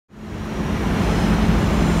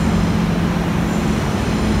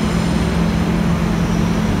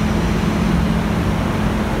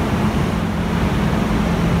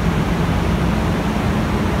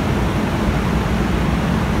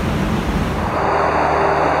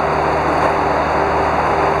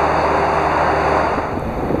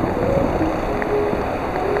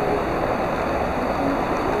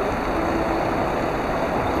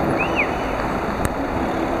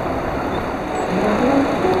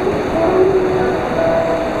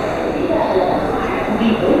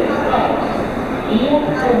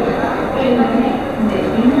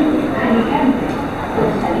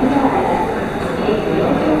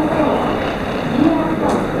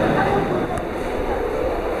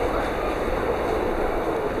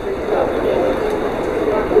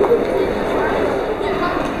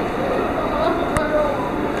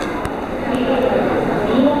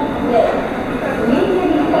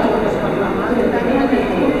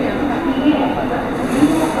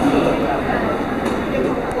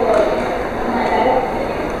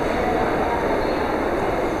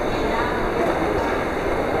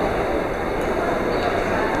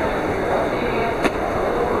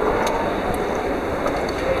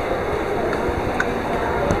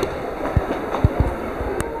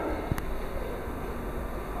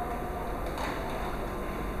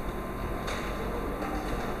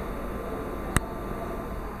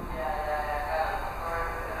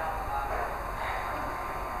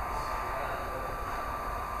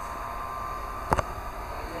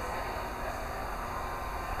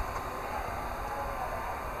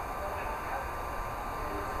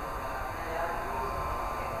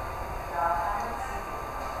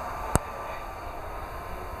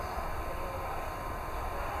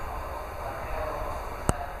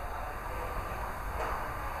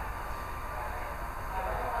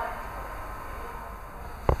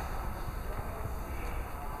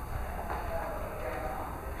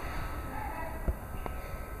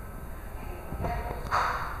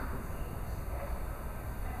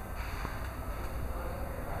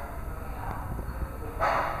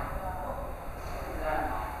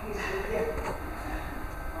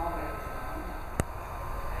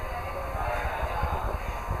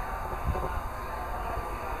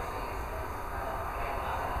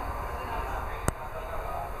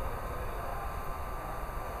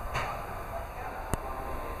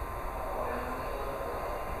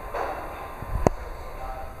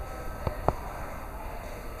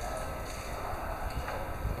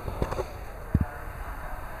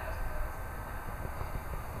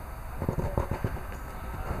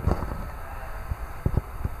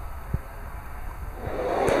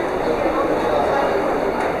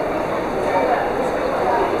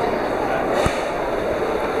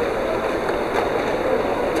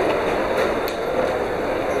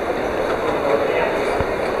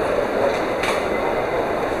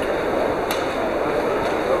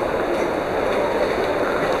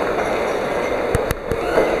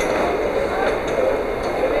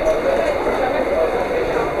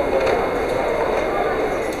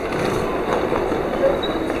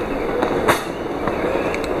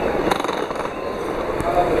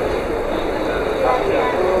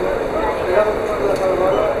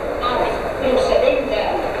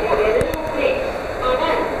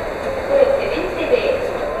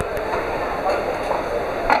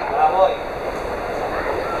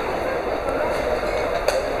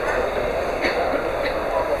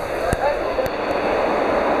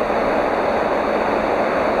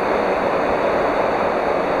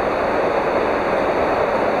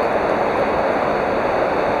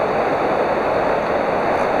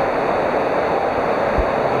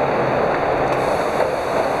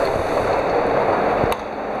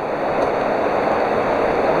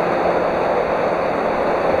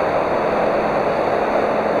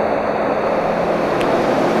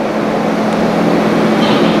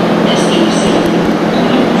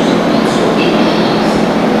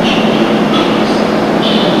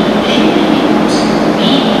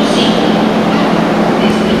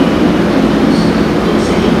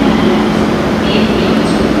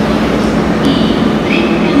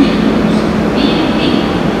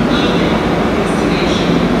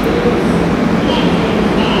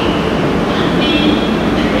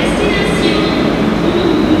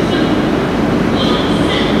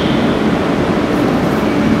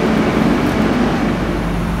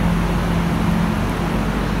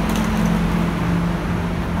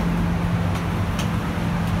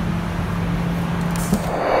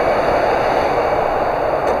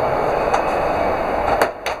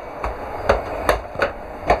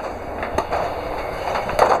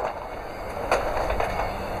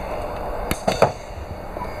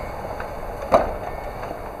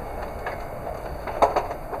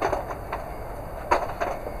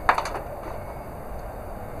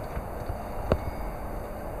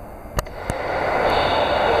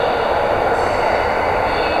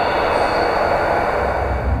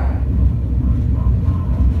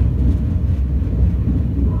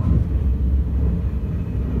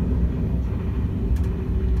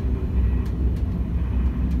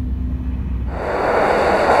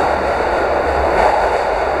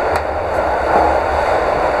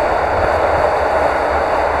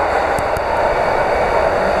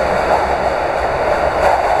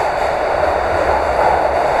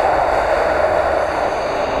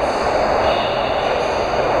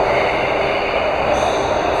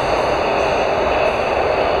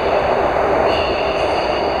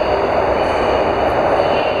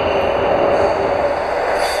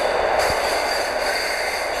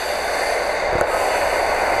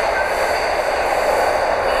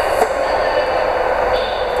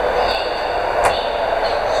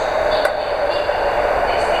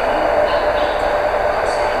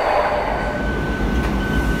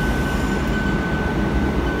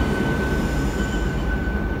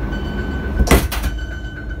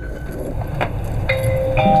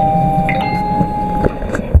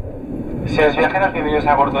Señores viajeros, bienvenidos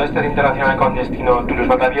a bordo de este internacional con destino Toulouse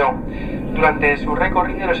Matabiau. Durante su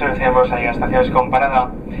recorrido nos anunciamos a llegar a estaciones con parada.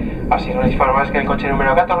 Así nos informamos que el coche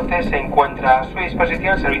número 14 se encuentra a su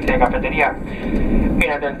disposición servicio de cafetería.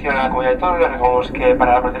 En atención a la comida de todos, les recordamos que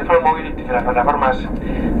para por teléfono móvil desde las plataformas.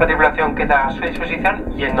 La tripulación queda a su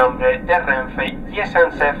disposición y en nombre de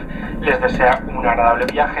Renfe-SNCF les desea un agradable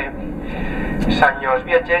viaje. Senyors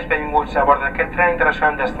viatgers, benvinguts a bord d'aquest tren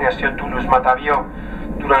internacional de destinació Toulouse Matabiau.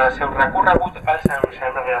 Durant el seu recorregut els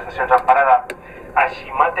anunciarem les estacions en parada.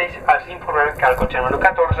 Així mateix els informem que el cotxe número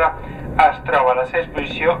 14 es troba a la seva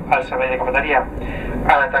disposició al servei de cafeteria.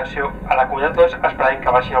 En atenció a la comunitat tots, esperem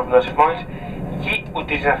que baixin el punt dels seus mòbils i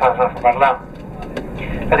utilitzin els telèfons per parlar.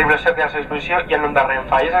 La tripulació queda a la seva disposició i en nom de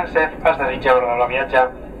Renfe i SNCF es desitja un agradable viatge.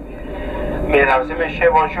 Mesdames et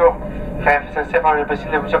messieurs, bonjour. Renfe-SNCF a le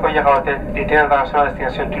plaisir de vous accueillir à l'hôtel d'été international à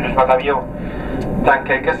destination Toulouse Matabiau. Dans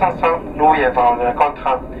quelques instants, nous y entrons dans le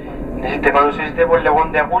contrat. N'hésitez pas à nous solliciter pour le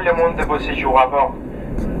déroulement de vos séjours à bord.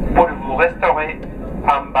 Pour vous restaurer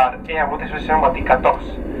en bar et à votre disposition bâti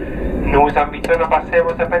 14. Nous vous invitons à passer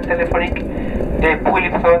vos appels téléphoniques depuis les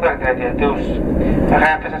personnes de l'activité de tous.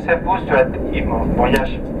 Renfe-SNCF vous souhaite un bon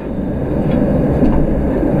voyage.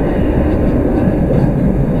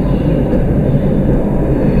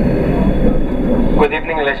 Good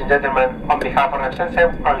evening, ladies and gentlemen. On behalf of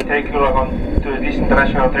SNCF, I will take you along to this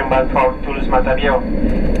international train bound for Toulouse Matabiau.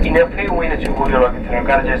 In a few minutes, you will be walking through our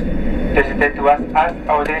garages. Hesitate to ask us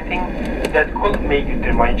about anything that could make your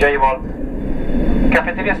trip more enjoyable.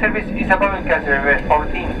 Cafeteria service is available in class number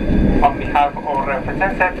 14. On behalf of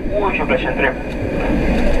SNCF, we wish you a pleasant trip.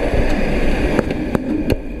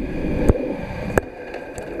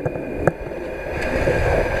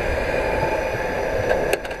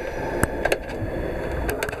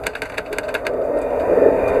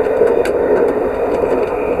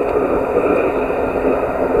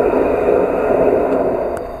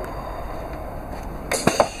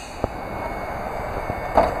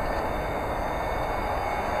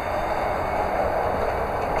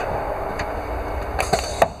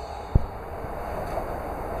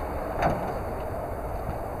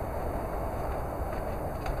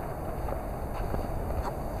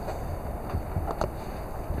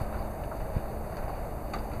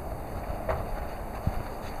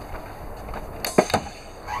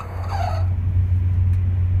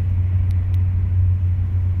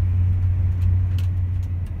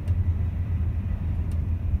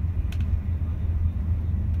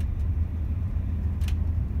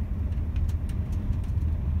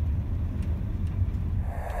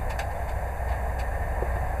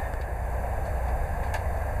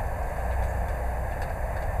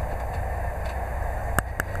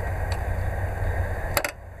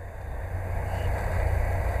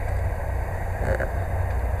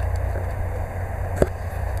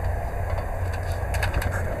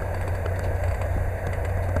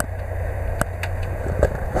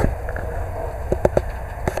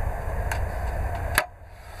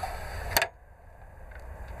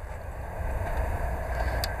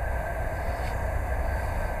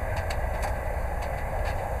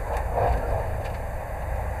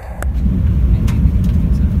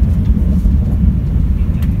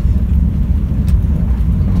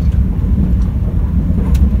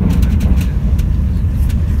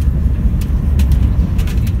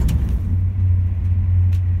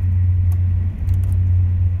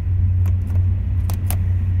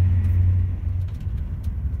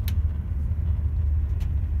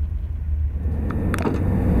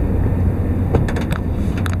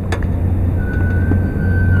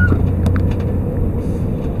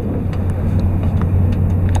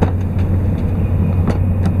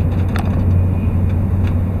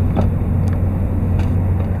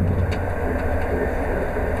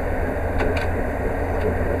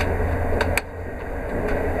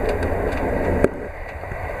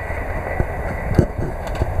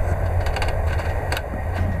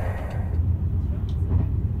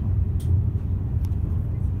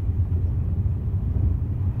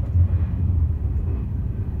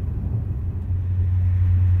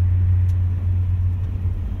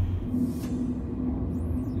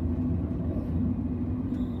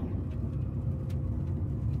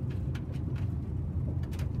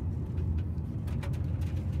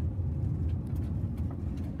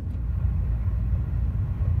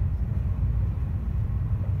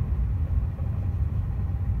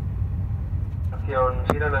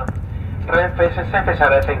 Girona. Renfe-SNCF se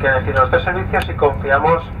agradecen que elegido nuestros servicios y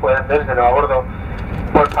confiamos puedan desde nuevo a bordo.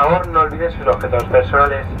 Por favor, no olviden sus objetos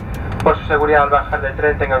personales. Por su seguridad al bajar del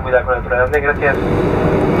tren, tengan cuidado con el pedante. Gracias.